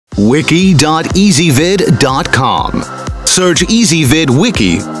wiki.ezvid.com. Search EasyVid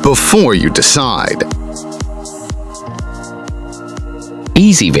Wiki before you decide.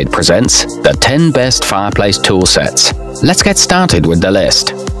 EasyVid presents the 10 best fireplace tool sets. Let's get started with the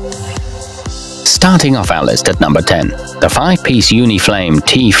list. Starting off our list at number 10, the 5-piece Uniflame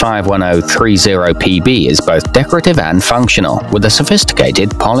T51030PB is both decorative and functional, with a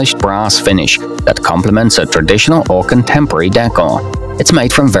sophisticated polished brass finish that complements a traditional or contemporary decor. It's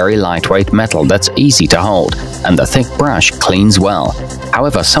made from very lightweight metal that's easy to hold, and the thick brush cleans well.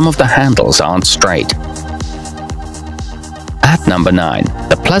 However, some of the handles aren't straight. At number 9,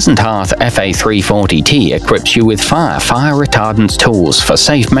 the Pleasant Hearth FA340T equips you with fire retardant tools for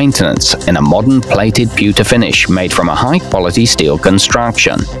safe maintenance in a modern plated pewter finish made from a high-quality steel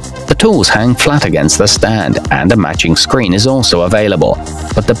construction. The tools hang flat against the stand, and a matching screen is also available,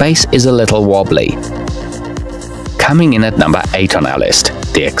 but the base is a little wobbly. Coming in at number 8 on our list,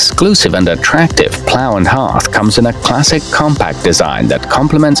 the exclusive and attractive Plow and Hearth comes in a classic compact design that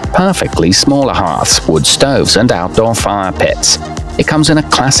complements perfectly smaller hearths, wood stoves, and outdoor fire pits. It comes in a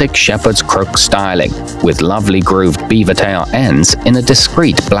classic shepherd's crook styling, with lovely grooved beaver tail ends in a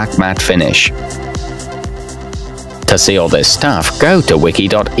discreet black matte finish. To see all this stuff, go to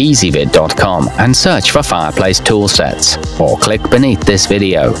wiki.ezvid.com and search for fireplace tool sets, or click beneath this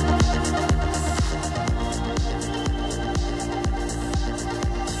video.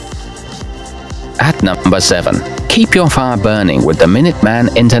 At number 7, keep your fire burning with the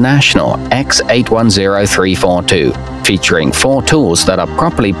Minuteman International X810342, featuring 4 tools that are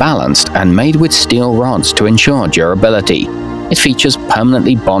properly balanced and made with steel rods to ensure durability. It features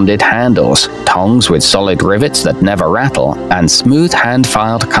permanently bonded handles, tongs with solid rivets that never rattle, and smooth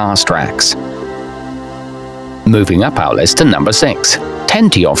hand-filed cast racks. Moving up our list to number 6.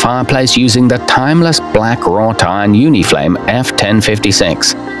 Tend to your fireplace using the timeless black wrought iron Uniflame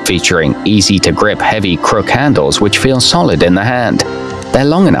F1056, featuring easy-to-grip heavy crook handles which feel solid in the hand. They're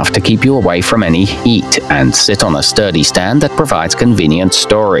long enough to keep you away from any heat and sit on a sturdy stand that provides convenient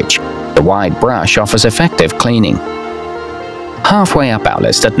storage. The wide brush offers effective cleaning. Halfway up our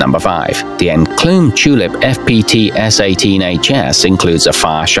list at number 5, the Enclume Tulip FPT S18HS includes a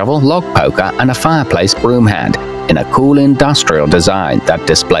fire shovel, log poker, and a fireplace broom hand in a cool industrial design that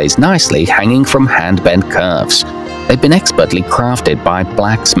displays nicely hanging from hand-bent curves. They've been expertly crafted by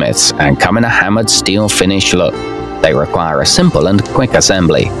blacksmiths and come in a hammered steel finish look. They require a simple and quick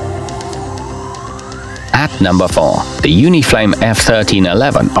assembly. At number 4, the Uniflame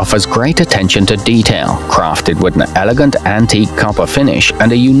F1311 offers great attention to detail, crafted with an elegant antique copper finish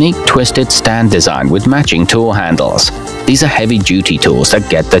and a unique twisted stand design with matching tool handles. These are heavy-duty tools that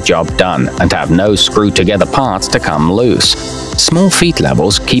get the job done and have no screw-together parts to come loose. Small feet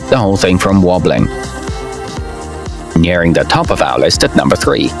levels keep the whole thing from wobbling. Nearing the top of our list at number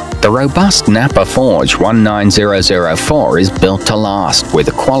 3, the robust Napa Forge 19004 is built to last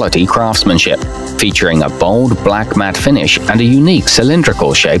with quality craftsmanship, featuring a bold black matte finish and a unique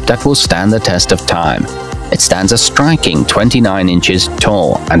cylindrical shape that will stand the test of time. It stands a striking 29 inches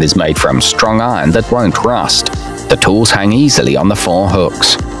tall and is made from strong iron that won't rust. The tools hang easily on the 4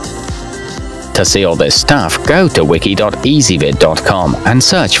 hooks. To see all this stuff, go to wiki.ezvid.com and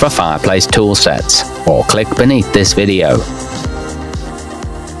search for fireplace tool sets, or click beneath this video.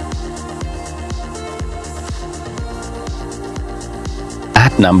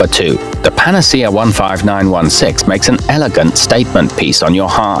 At number 2, the Panacea 15916 makes an elegant statement piece on your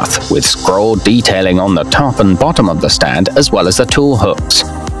hearth, with scroll detailing on the top and bottom of the stand as well as the tool hooks.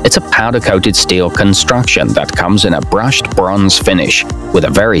 It's a powder-coated steel construction that comes in a brushed bronze finish, with a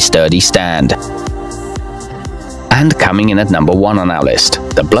very sturdy stand. And coming in at number 1 on our list,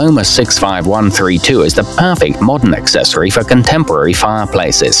 the Bloma 65132 is the perfect modern accessory for contemporary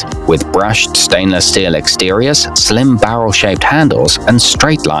fireplaces, with brushed stainless steel exteriors, slim barrel-shaped handles, and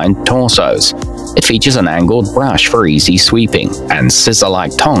straight-lined torsos. It features an angled brush for easy sweeping, and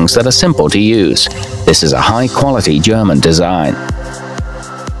scissor-like tongs that are simple to use. This is a high-quality German design.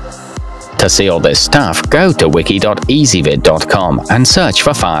 To see all this stuff, go to wiki.ezvid.com and search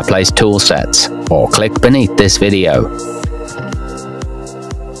for fireplace tool sets, or click beneath this video.